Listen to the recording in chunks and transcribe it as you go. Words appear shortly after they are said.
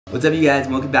What's up you guys,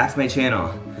 welcome back to my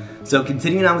channel. So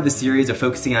continuing on with the series of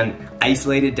focusing on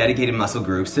isolated, dedicated muscle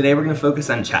groups, today we're gonna focus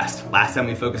on chest. Last time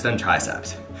we focused on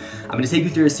triceps. I'm gonna take you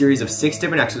through a series of 6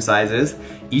 different exercises,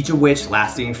 each of which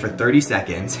lasting for 30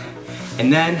 seconds.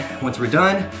 And then, once we're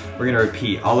done, we're gonna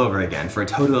repeat all over again for a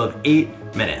total of 8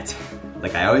 minutes.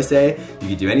 Like I always say, you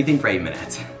can do anything for 8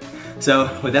 minutes. So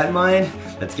with that in mind,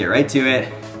 let's get right to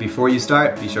it. Before you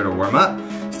start, be sure to warm up,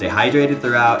 stay hydrated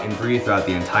throughout, and breathe throughout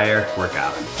the entire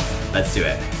workout. Let's do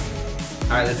it.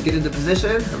 All right, let's get into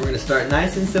position, and we're gonna start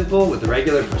nice and simple with a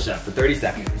regular push-up for 30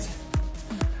 seconds.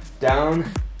 Down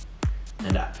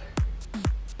and up.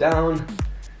 Down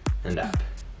and up.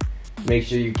 Make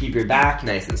sure you keep your back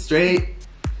nice and straight.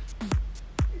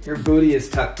 Your booty is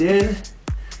tucked in.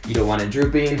 You don't want it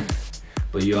drooping,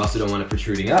 but you also don't want it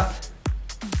protruding up.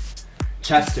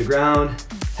 Chest to ground,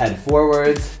 head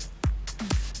forwards.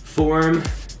 Form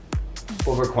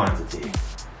over quantity.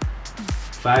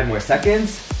 5 more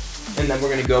seconds, and then we're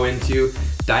gonna go into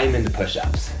diamond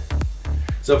push-ups.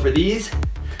 So for these,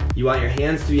 you want your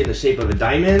hands to be in the shape of a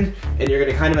diamond, and you're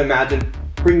gonna kind of imagine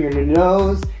bring your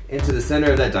nose into the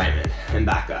center of that diamond and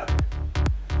back up.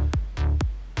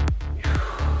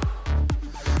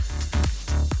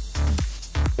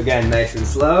 Again, nice and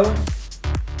slow.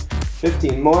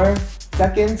 15 more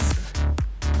seconds.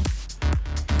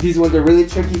 These ones are really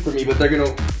tricky for me, but they're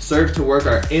gonna serve to work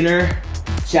our inner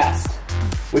chest,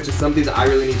 which is something that I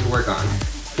really need to work on.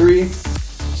 3,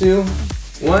 2,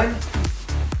 1,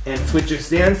 and switch your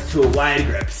stance to a wide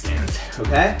grip stance,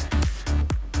 okay?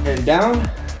 And down,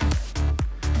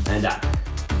 and up.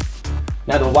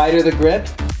 Now the wider the grip,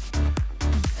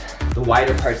 the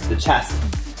wider parts of the chest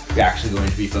you're actually going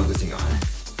to be focusing on.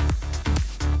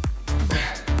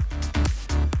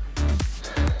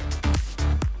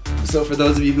 So for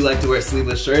those of you who like to wear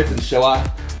sleeveless shirts and show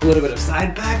off a little bit of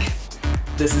side back,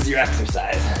 this is your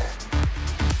exercise.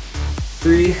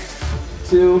 3,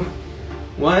 2,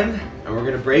 1, and we're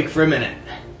gonna break for a minute.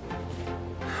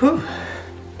 Whew.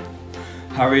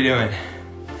 How are we doing?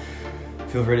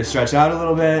 Feel free to stretch out a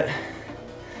little bit.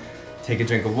 Take a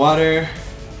drink of water.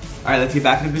 All right, let's get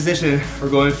back into position. We're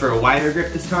going for a wider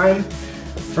grip this time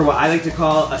for what I like to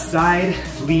call a side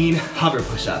lean hover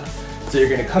push-up. So you're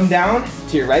gonna come down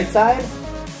to your right side,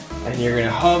 and you're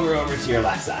gonna hover over to your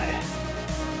left side.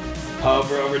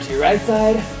 Hover over to your right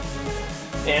side,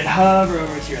 and hover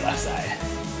over to your left side.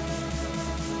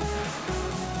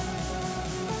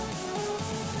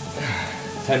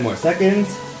 Ten more seconds.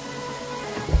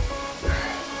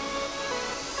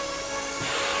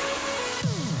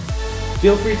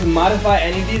 Feel free to modify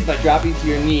any of these by dropping to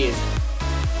your knees.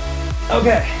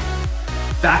 Okay,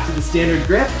 back to the standard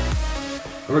grip.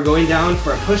 And we're going down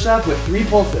for a push-up with 3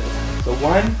 pulses. So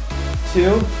 1,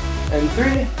 2, and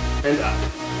 3, and up.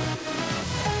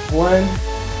 1,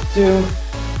 2,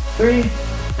 3,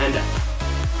 and up.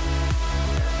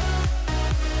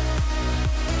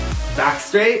 Back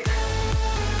straight,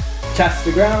 chest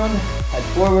to ground, head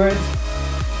forwards.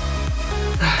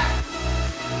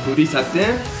 Booty tucked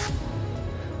in.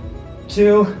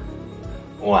 2,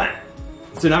 1.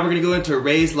 So now we're gonna go into a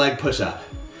raised leg push-up.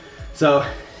 So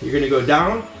you're gonna go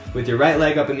down with your right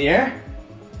leg up in the air,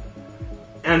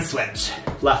 and switch.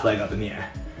 Left leg up in the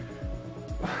air.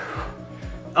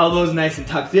 Elbows nice and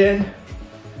tucked in.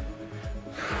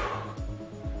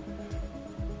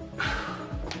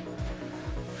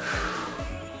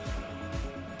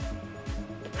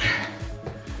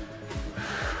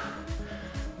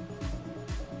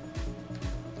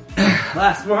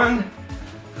 Last one.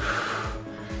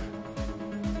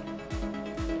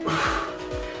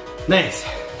 Nice.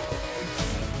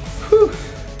 Whew.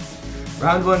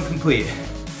 Round 1 complete.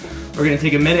 We're gonna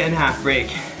take a 1.5-minute break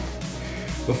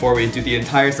before we do the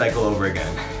entire cycle over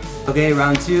again. Okay,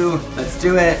 round 2, let's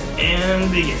do it,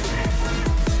 and begin.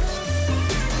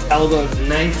 Elbows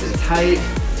nice and tight,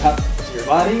 tucked to your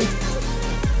body.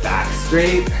 Back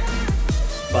straight,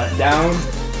 butt down.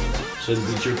 Shouldn't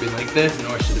be drooping like this,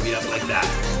 nor should it be up like that.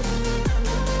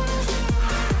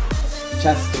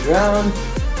 Chest to ground,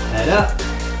 head up.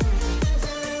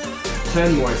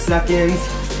 10 more seconds.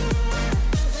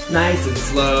 Nice and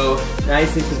slow,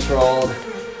 nice and controlled.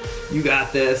 You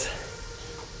got this.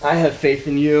 I have faith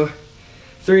in you.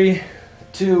 3,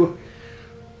 2,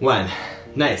 1.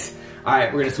 Nice. All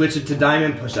right, we're gonna switch it to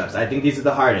diamond push-ups. I think these are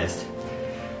the hardest.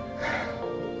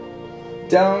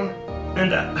 Down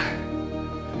and up.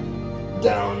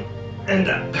 Down and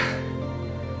up.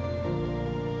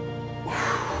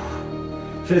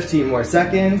 15 more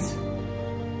seconds.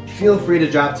 Feel free to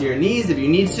drop to your knees if you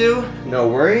need to, no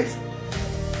worries.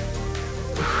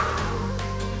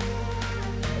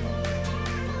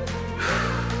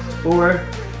 4,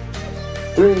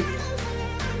 3,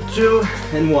 2,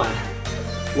 and 1.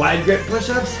 Wide grip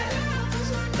push-ups.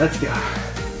 Let's go.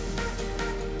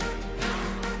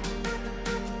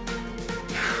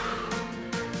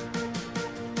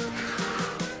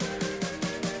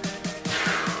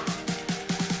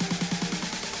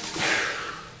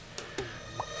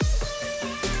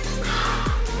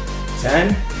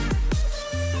 Ten.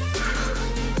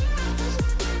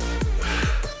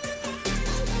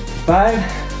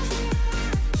 5.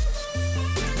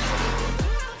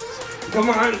 Come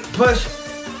on, push.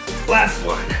 Last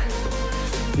one.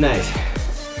 Nice.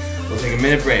 We'll take a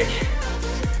minute break.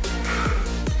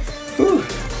 Whew.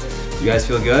 You guys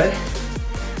feel good?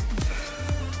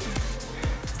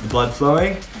 Is the blood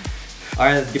flowing? All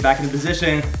right, let's get back into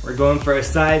position. We're going for a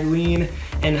side lean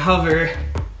and hover.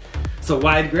 So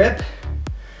wide grip,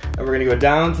 and we're gonna go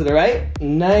down to the right,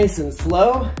 nice and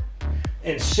slow,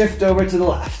 and shift over to the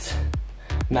left.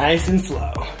 Nice and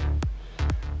slow.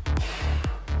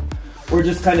 We're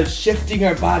just kind of shifting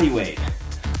our body weight.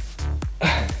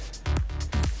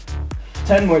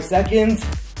 10 more seconds.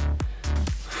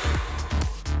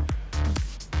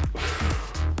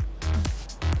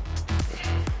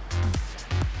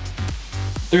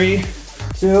 Three,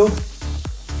 2,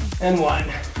 and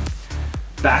 1.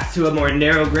 Back to a more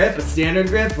narrow grip, a standard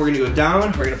grip. We're gonna go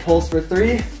down, we're gonna pulse for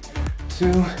 3,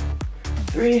 2,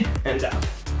 3, and up.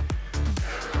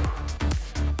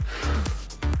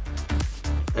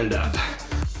 And up.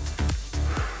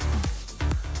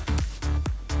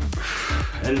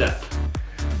 And up.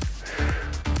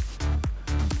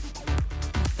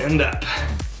 And up.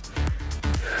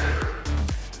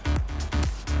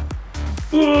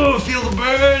 Ooh, feel the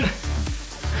burn.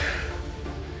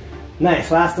 Nice,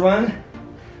 last one.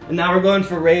 And now we're going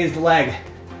for raised leg.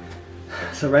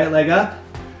 So right leg up.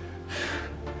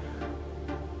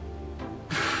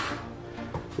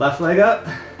 Left leg up.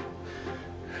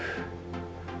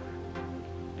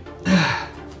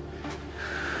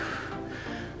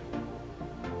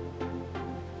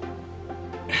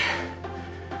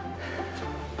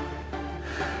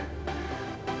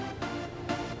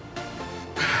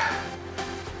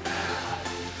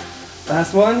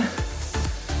 Last one.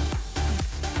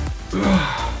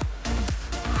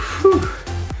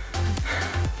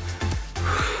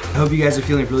 I hope you guys are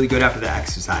feeling really good after the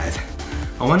exercise.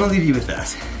 I want to leave you with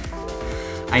this.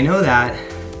 I know that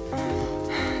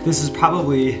this is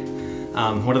probably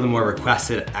one of the more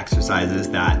requested exercises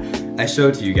that I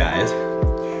showed to you guys,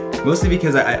 mostly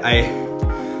because I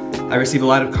receive a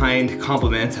lot of kind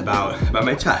compliments about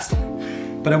my chest.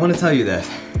 But I want to tell you this.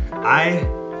 I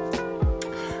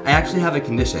actually have a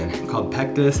condition called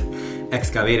pectus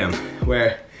excavatum,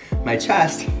 where my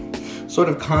chest sort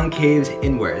of concaves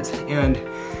inwards. And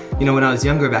you know, when I was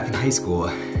younger, back in high school,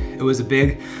 it was a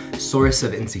big source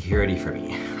of insecurity for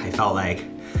me. I felt like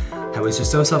I was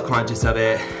just so self-conscious of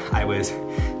it. I was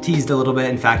teased a little bit.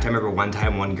 In fact, I remember one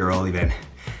time one girl even,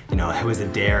 you know, it was a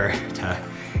dare to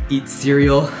eat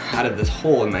cereal out of this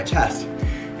hole in my chest.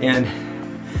 And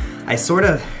I sort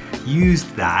of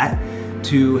used that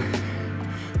to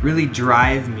really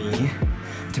drive me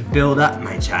to build up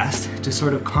my chest to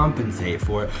sort of compensate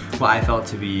for what I felt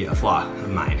to be a flaw of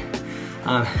mine.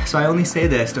 So I only say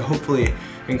this to hopefully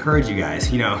encourage you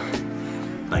guys, you know,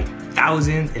 like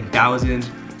thousands and thousands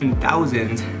and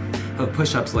thousands of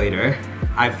push-ups later,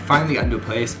 I've finally gotten to a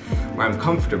place where I'm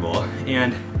comfortable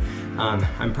and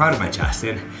I'm proud of my chest,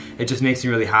 and it just makes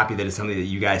me really happy that it's something that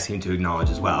you guys seem to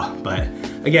acknowledge as well. But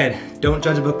again, don't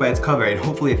judge a book by its cover, and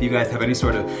hopefully if you guys have any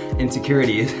sort of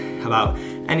insecurities about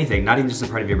anything, not even just a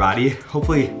part of your body,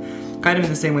 hopefully kind of in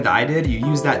the same way that I did, you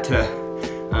use that to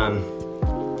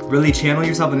really channel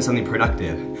yourself into something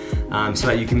productive so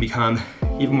that you can become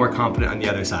even more confident on the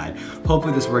other side.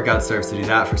 Hopefully this workout serves to do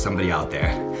that for somebody out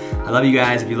there. I love you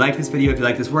guys. If you like this video, if you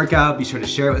like this workout, be sure to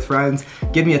share it with friends,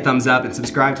 give me a thumbs up, and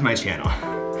subscribe to my channel.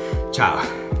 Ciao.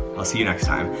 I'll see you next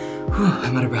time. Whew,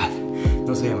 I'm out of breath.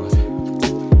 Nos vemos.